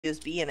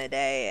USB in a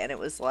day, and it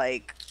was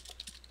like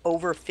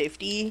over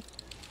 50.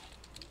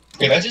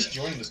 Wait, I just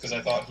joined this because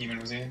I thought He-Man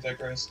was the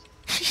Antichrist.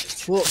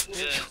 Well,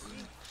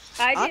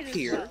 I'm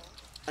here,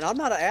 and I'm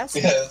not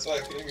asking. Yeah, that's why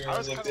I came here. I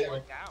was like,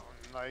 damn.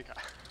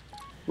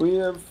 We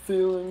have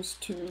feelings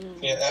too.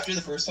 Yeah, after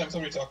the first time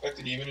somebody talked back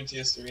to Demon in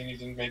TS3 and he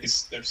didn't make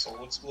their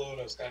soul explode,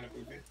 I was kind of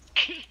poopy.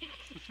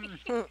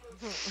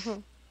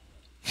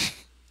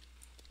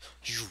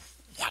 You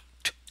what?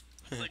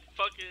 Like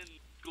fucking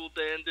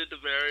Gul'dan did to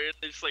Varian,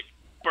 they just like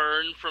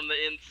burn from the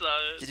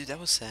inside. Yeah, dude, that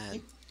was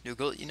sad.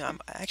 Dude, I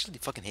actually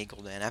fucking hate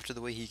Gul'dan after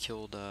the way he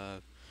killed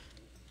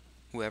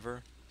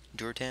whoever,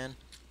 Durtan,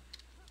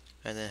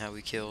 and then how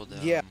he killed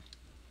Varian.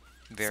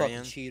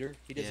 Fucking cheater.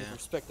 He doesn't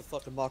respect the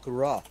fucking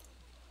Makura.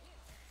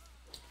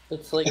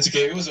 It's like it's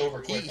okay. It was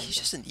over quick. He's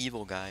just an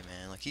evil guy,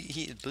 man. Like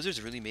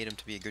Blizzard's really made him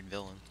to be a good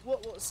villain. I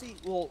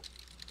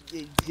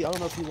don't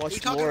know if you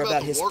watched more more about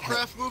the his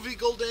Warcraft movie,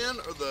 Gul'dan,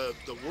 or the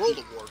World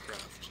of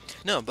Warcraft?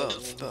 No,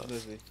 both.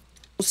 Movie.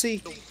 Well, see,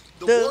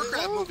 the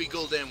Warcraft movie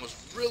Gul'dan was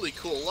really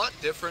cool, a lot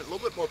different, a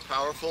little bit more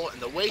powerful, and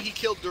the way he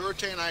killed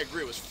Duratan, I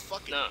agree, was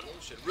fucking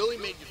bullshit. It really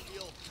made you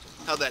feel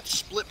how that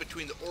split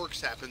between the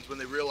orcs happens when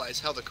they realize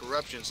how the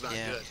corruption's not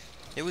good.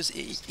 It was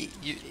it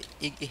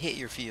hit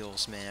your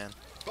feels, man.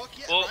 Fuck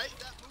yeah, right?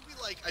 That movie,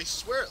 like, I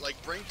swear it, like,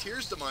 bring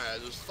tears to my eyes.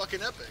 It was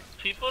fucking epic.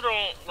 People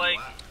don't, like,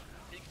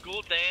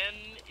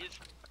 Gul'dan is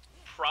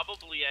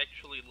probably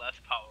actually less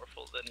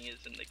powerful than he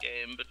is in the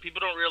game, but people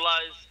don't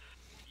realize,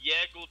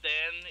 yeah,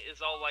 Gul'dan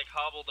is all, like,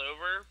 hobbled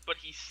over, but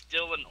he's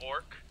still an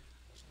orc.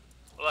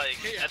 Like,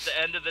 at the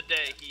end of the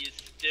day, he is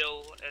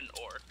still an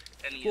orc,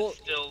 and he is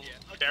still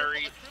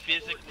very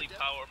physically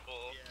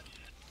powerful.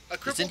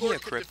 Isn't he a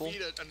cripple?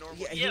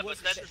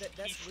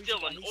 But he's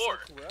still an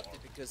orc.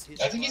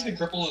 I think he's been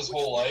crippled his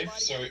whole life,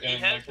 so like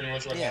pretty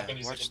much what happened,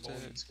 he's watch like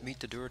the Meet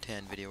the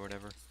Duratan video or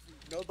whatever.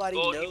 Nobody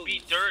knows. knows. He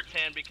beat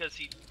Duratan because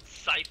he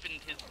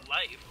siphoned his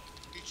life.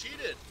 He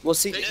cheated. Well,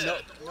 see,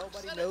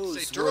 nobody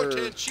knows.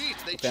 Duratan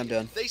cheats.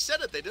 They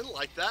said it. They didn't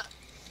like that.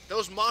 That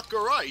was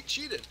Makura. He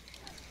cheated.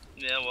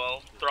 Yeah,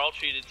 well, Thrall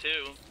cheated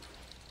too.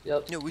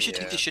 Yep. No, we should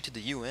take this shit to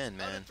the UN,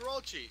 man. How did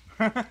Thrall cheat?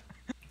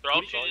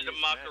 Thrall cheated to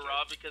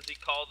Makura because he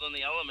called on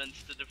the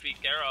elements to defeat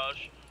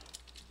Garrosh.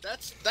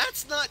 That's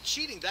not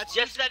cheating. That's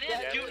yes, that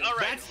is, dude. All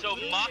right, so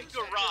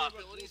Makura.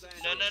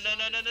 No.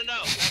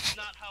 That's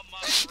not how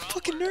Makura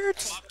fucking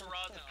works. nerds.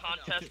 Makura is a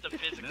contest of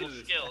physical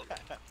skill.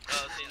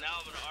 See, now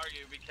I'm gonna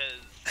argue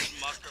because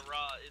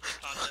Makura is a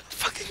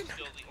contest of physical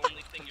skill. The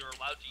only thing you're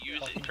allowed to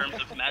use in terms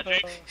of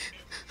magic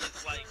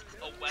is like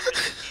a weapon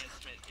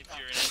enhancement if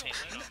you're an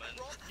enhanced shaman.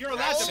 You're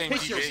allowed to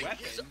pick your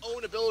his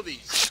own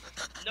abilities.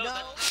 No,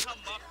 that's not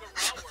how Makura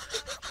works.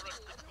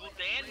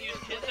 Gul'dan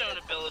used his own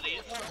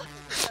abilities.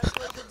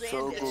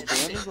 So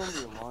Gul'dan is on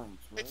your lines,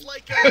 right? It's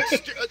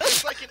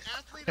like an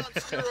athlete on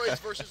steroids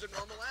versus a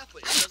normal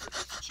athlete.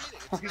 It's cheating.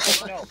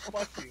 It's no,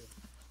 fuck you.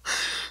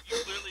 You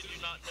clearly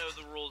do not know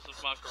the rules of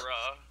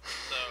Makura,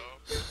 so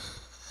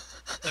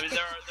I mean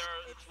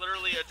it's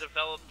literally a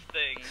developed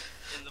thing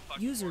in the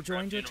fucking User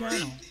joined your universe.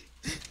 channel.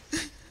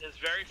 It's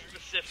very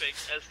specific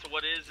as to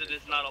what is and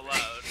is not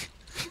allowed.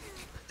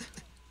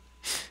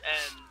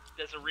 And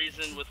there's a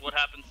reason with what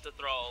happens to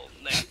Thrall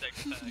next pack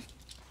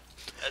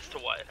as to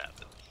why it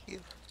happens.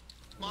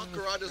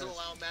 Makura doesn't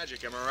allow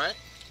magic, am I right?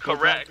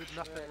 Correct. Did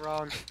nothing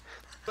wrong.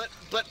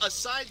 But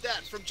aside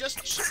that, from just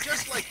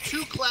like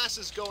two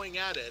classes going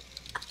at it,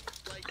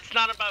 like it's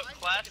not about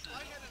classes. If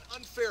I had an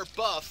unfair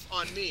buff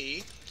on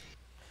me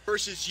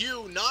versus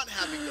you not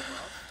having the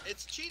buff,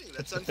 it's cheating.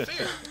 That's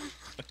unfair.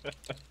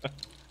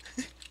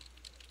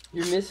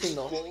 You're missing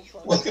the whole.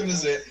 Welcome to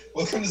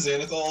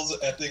Xanathal's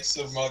Ethics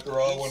of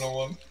Makura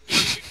 101. You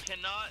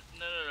cannot,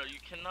 no, you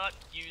cannot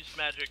use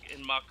magic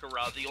in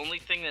Makura. The only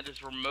thing that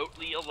is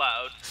remotely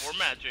allowed for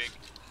magic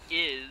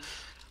is,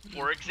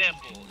 for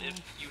example, if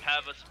you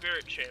have a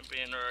spirit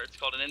champion, or it's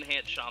called an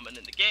enhanced shaman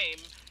in the game,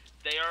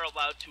 they are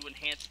allowed to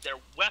enhance their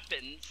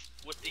weapons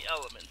with the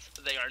elements.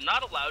 They are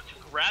not allowed to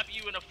grab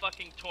you in a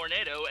fucking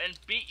tornado and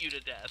beat you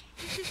to death.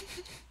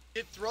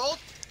 Did Thrall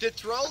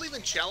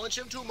even challenge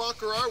him to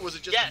Makura, or was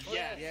it just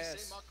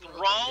yes.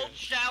 Thrall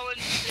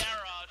challenged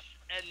Garrosh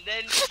and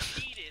then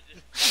cheated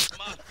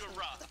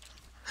Makura.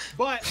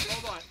 But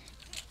hold on.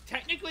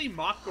 Technically,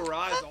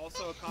 Makura is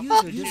also a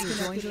competition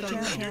for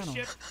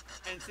leadership,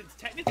 and since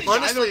technically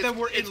honestly, neither of them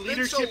were in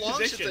leadership it's been so long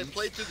positions, since they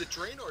played through the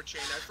Draenor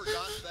chain, I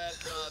forgot that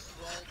Thrall...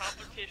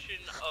 Competition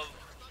of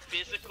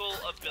physical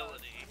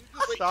ability.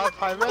 Stop,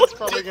 Hyman's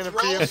probably gonna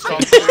PM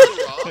something.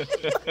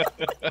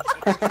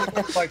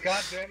 Oh my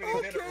god damn it, he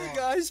did it Okay, wrong.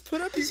 guys, put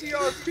up his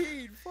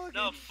ERP.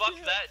 No, fuck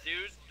that,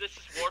 dude. This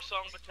is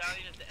Warsong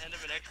Battalion at the end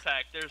of an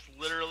X-Pack. There's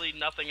literally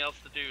nothing else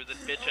to do than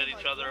bitch at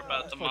each other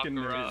about the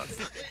Makura.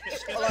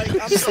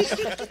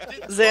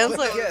 Zan's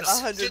like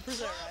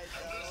 100%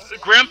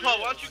 right. Grandpa,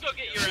 why don't you go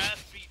get your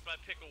ass beat by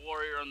Pick a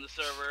Warrior on the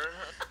server?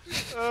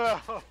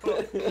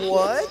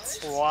 What?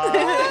 Wow.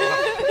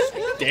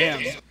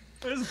 Damn.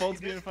 There's bolts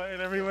being fired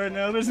everywhere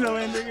now, there's no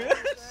ending it.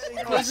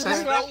 This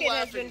rocket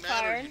has been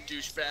fired. You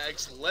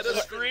douchebags. Let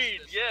us Agreed.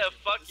 Yeah,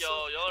 fuck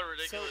y'all. Y'all are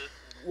ridiculous.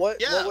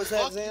 What Yeah, was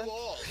that, fuck Zan? you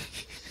all.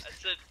 I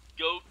said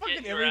go get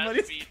Fucking your ass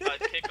everybody's- beat by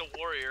Pick a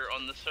Warrior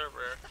on the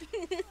server.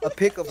 A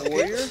pick of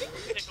warrior?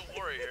 Pick a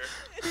Warrior.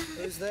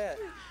 Who's that?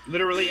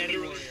 Literally any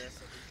warrior.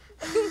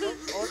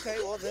 Okay,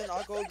 well then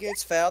I'll go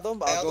against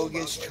Fathom. I'll go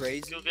against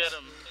Tracy. Go get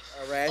him.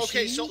 Arashi.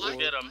 Okay, so I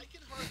Get him.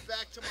 can hark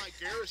back to my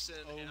garrison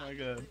Oh and my I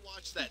God. can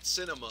rewatch that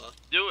cinema.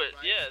 Do it.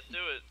 Right. Yeah, do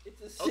it.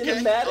 It's a Okay,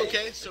 cinematic.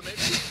 okay, so maybe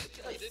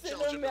you did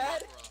challenge him to Makara. I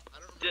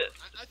don't remember.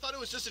 Yeah. I thought it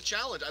was just a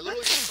challenge. I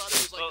literally just thought it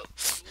was like Oh. a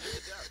duel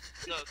to death.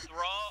 No,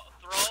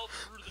 thrall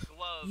through the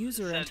glove.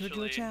 User entered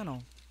your essentially.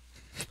 channel.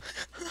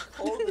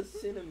 Called the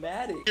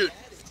cinematic. Dude,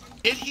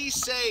 did he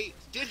say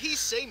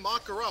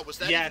Makara? Was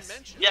that Yes. even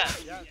mentioned?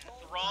 Yeah.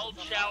 Thrall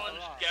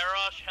challenged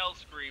Garrosh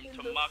Hellscream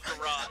to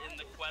Makara in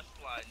the quest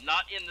line.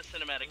 Not in the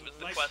cinematic, it was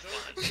the quest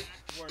line.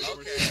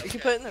 Okay. You can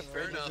put it in the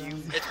Fair fridge.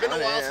 enough. It's been a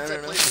while since I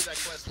played through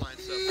that quest line,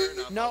 so fair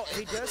enough. No,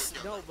 he does.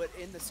 No, but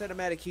in the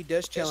cinematic, he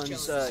does challenge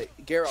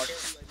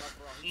Garrosh.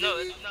 No,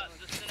 it's not.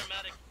 The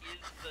cinematic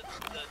is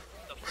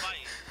the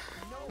fight.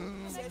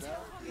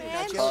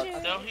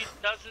 No, he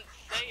doesn't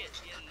say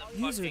it in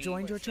the User fucking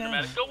joined your channel.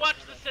 cinematic. Go watch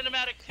the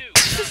cinematic too.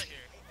 Get out of here.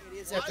 It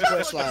is Why at the are you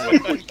quest line.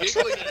 fucking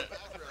giggling in the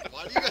background?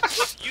 Why do you guys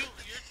Look, you're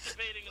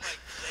debating like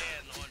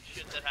Zan on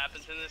shit that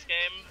happens in this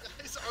game.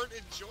 guys aren't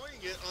enjoying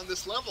it on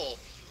this level?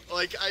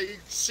 Like, I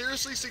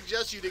seriously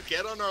suggest you to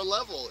get on our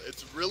level.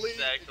 It's really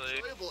Exactly.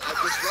 enjoyable at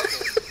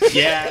this level.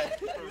 Yeah.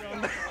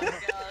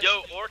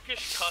 Yo,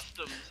 orcish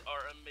customs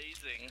are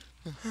amazing.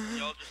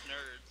 Y'all just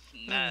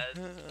nerds. Mad.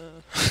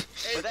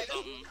 Hey,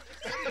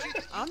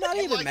 I'm not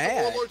you even like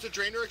mad. the Warlords of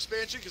Draenor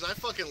expansion? Because I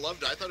fucking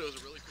loved it. I thought it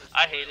was a really cool.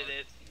 I hated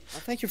it. I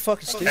think you're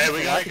fucking stupid Hey, for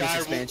we got a liking this guy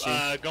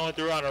expansion. going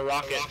through on a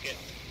rocket.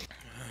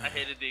 I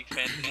hated the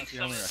expansion. The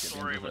Some only of the rocket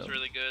story game was ever.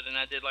 really good, and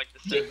I did like the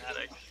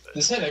cinematics. But...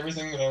 This had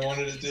everything that I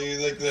wanted to do,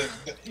 like the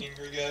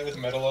angry guy with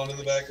metal on in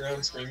the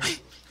background screaming.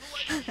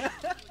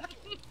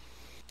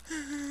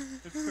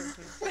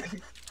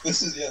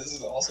 This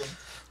is awesome.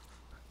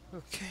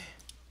 Okay.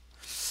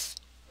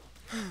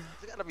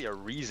 There's gotta be a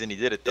reason he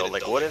did it though.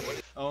 Like, what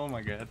if? Oh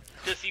my God.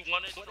 Because he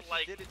wanted to,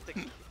 like,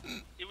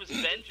 it was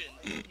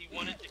vengeance. He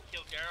wanted to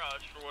kill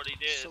Garrosh for what he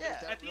did.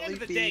 At the end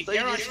of the day,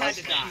 Garrosh had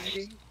to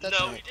die.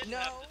 No, he didn't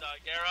have to die.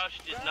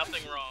 Garrosh did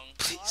nothing wrong.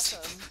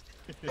 Awesome.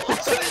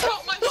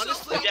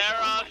 Honestly,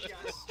 Garrosh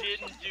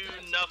didn't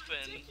do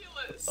nothing.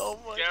 Oh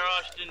my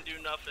Garrosh didn't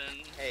do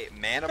nothing. Hey,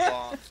 mana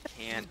bombs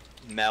can't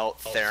melt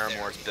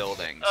Theramor's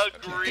buildings.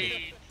 Agreed,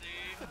 see?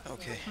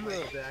 Okay.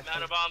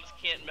 Mana bombs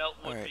can't melt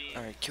wood Alright, beams.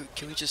 alright.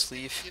 Can we just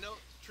leave? you know,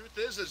 truth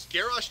is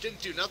Garrosh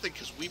didn't do nothing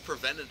because we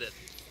prevented it.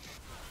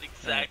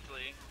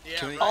 Exactly. Yeah,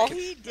 Can we- right. All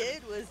he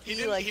did was He be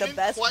didn't- like he the didn't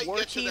best quite war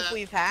get to chief that-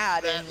 we've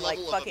had that in like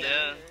level of fucking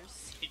Yeah.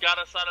 years. He got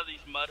us out of these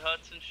mud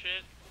huts and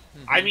shit.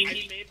 I mean,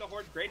 he made the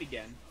Horde great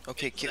again.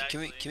 Okay,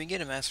 Exactly. can we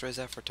get a mass res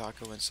out for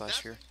Taco and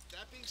Slash here?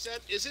 That being said,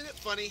 isn't it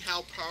funny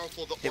how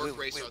powerful the Hey, orc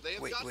race are? They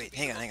have got to wait, be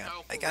hang the on, most hang on.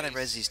 powerful I gotta race.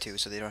 res these two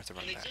so they don't have to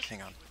run And they back. just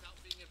Hang on. without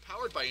being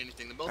empowered by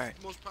anything. The most,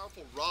 Alright. most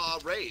powerful raw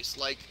race.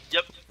 Like,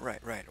 Yep. Right,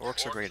 right.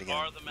 Orcs are great again.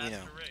 Are the You master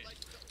know. race. like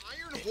the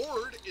Iron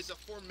Horde is a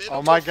formidable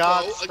Oh my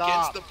God, foe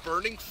stop. against the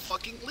Burning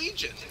fucking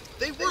Legion.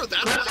 They were.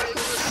 That's why they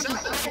were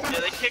assembled. Yeah,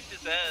 they kicked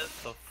his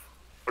ass. What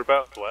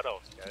about Blood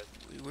Elves, guys?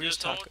 Where's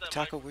Just don't Taco? let that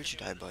Taco, microphone where'd you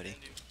die, buddy?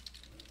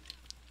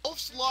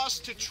 Elves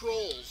lost to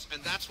trolls,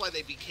 and that's why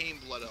they became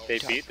Blood Elves. They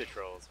beat the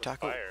trolls with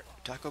Taco, fire.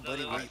 Taco, No,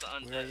 buddy, they where lost the are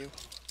undead. you?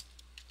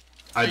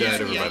 I died Yeah,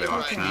 everybody you're last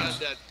right, time.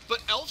 the undead. But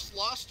elves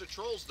lost to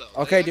trolls, though.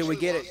 Okay, They did we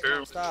actually get lost it? to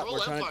True. Stop. Troll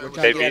We're trying Empire. to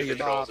They get out beat of the here.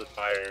 trolls with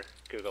fire.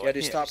 Google Yeah, it.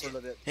 just Yeah. stop for a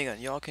little bit. Hang on,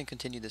 y'all can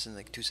continue this in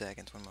like 2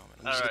 seconds. 1 moment.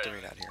 Let me just get the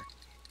raid out here.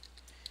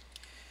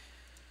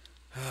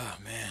 Oh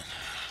man,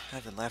 I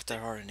haven't laughed that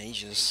hard in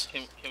ages.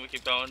 Can we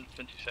keep going? It's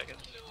been 2 seconds.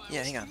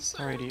 Yeah, hang on.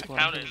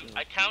 Alrighty.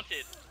 I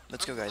counted.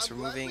 Let's go, guys. We're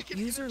moving.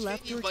 User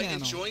left your by channel.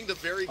 enjoying the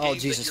very Oh,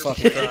 game Jesus that you're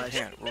fucking playing. Christ.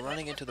 Hang on. We're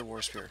running into the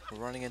War Spear. We're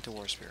running into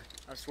War Spear.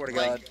 I swear to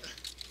Like-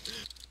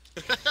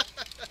 God.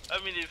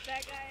 I mean, if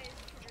That guy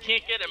you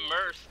can't get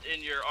immersed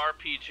in your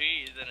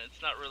RPG, then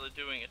it's not really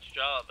doing its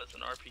job as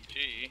an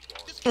RPG.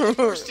 Just get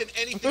immersed in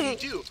anything you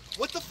do.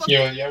 What the fuck?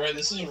 Yeah, right.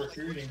 This is a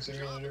recruiting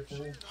simulator for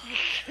me.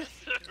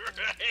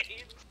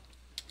 Right?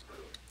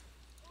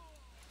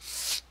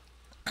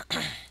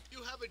 Do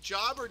you have a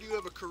job or do you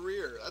have a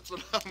career? That's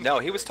what I'm. No,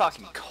 he was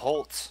talking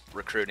cult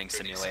recruiting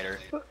simulator.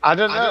 I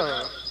don't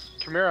know.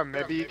 Chimera,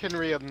 maybe you can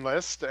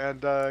re-enlist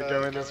and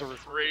go in as a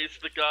recruit. Raise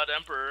the God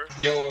Emperor.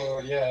 Yo,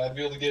 yeah, I'd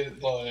be able to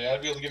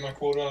get my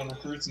quota on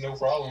recruits no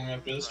problem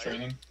after this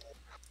training.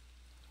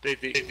 Did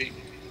the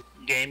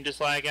game just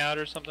lag out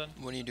or something?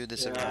 When you do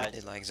this,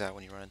 it lags out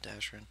when you run into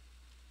Asheron.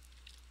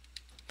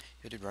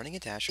 Yo, dude, running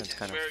into Asheron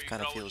kind Where you of can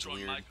always feels join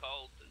weird. my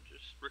cult and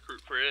just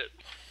recruit for it.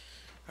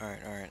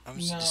 Alright. I'm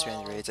just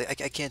disbanding raids. I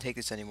can't take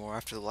this anymore.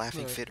 After the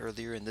laughing fit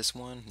earlier in this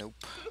one, nope.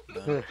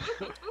 Done.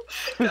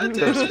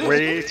 There's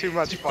way too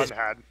much fun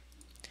had.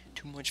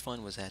 Too much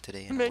fun was that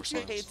today in Mitch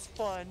Warsong. hates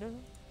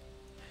fun.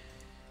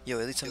 Yo,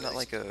 at least I'm not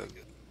like a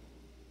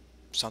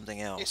something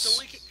Okay, else.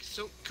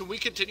 so can we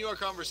continue our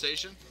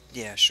conversation?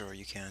 Yeah, sure,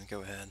 you can.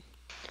 Go ahead.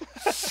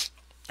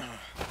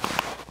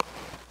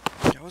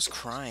 I was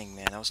crying,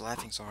 man. I was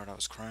laughing so hard I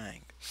was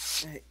crying.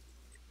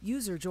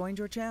 User joined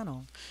your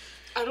channel.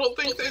 I don't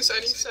think there's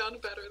any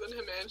sound better than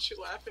Himanshu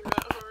laughing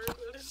that hard.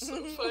 That is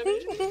so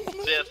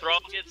funny. Yeah, Thrall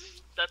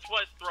gets. That's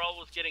why Thrall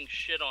was getting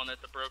shit on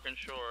at the Broken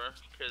Shore,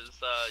 because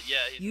yeah,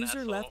 he's an User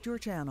asshole. left your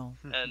channel.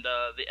 And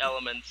the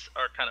elements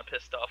are kind of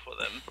pissed off with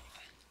him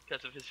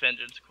because of his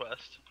vengeance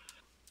quest.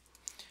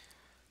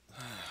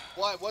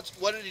 Why?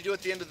 What did he do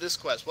at the end of this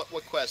quest?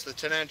 What quest? The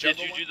Tenan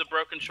Jungle Did you do the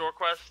Broken Shore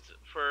quest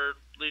for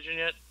Legion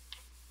yet?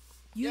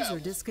 User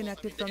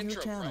disconnected from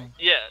your channel. right?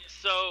 Yeah,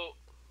 so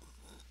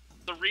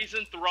the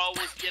reason Thrall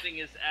was getting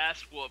his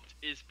ass whooped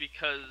is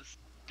because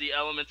the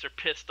elements are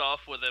pissed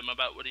off with him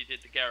about what he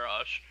did to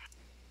Garrosh.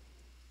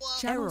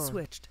 Channel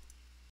switched.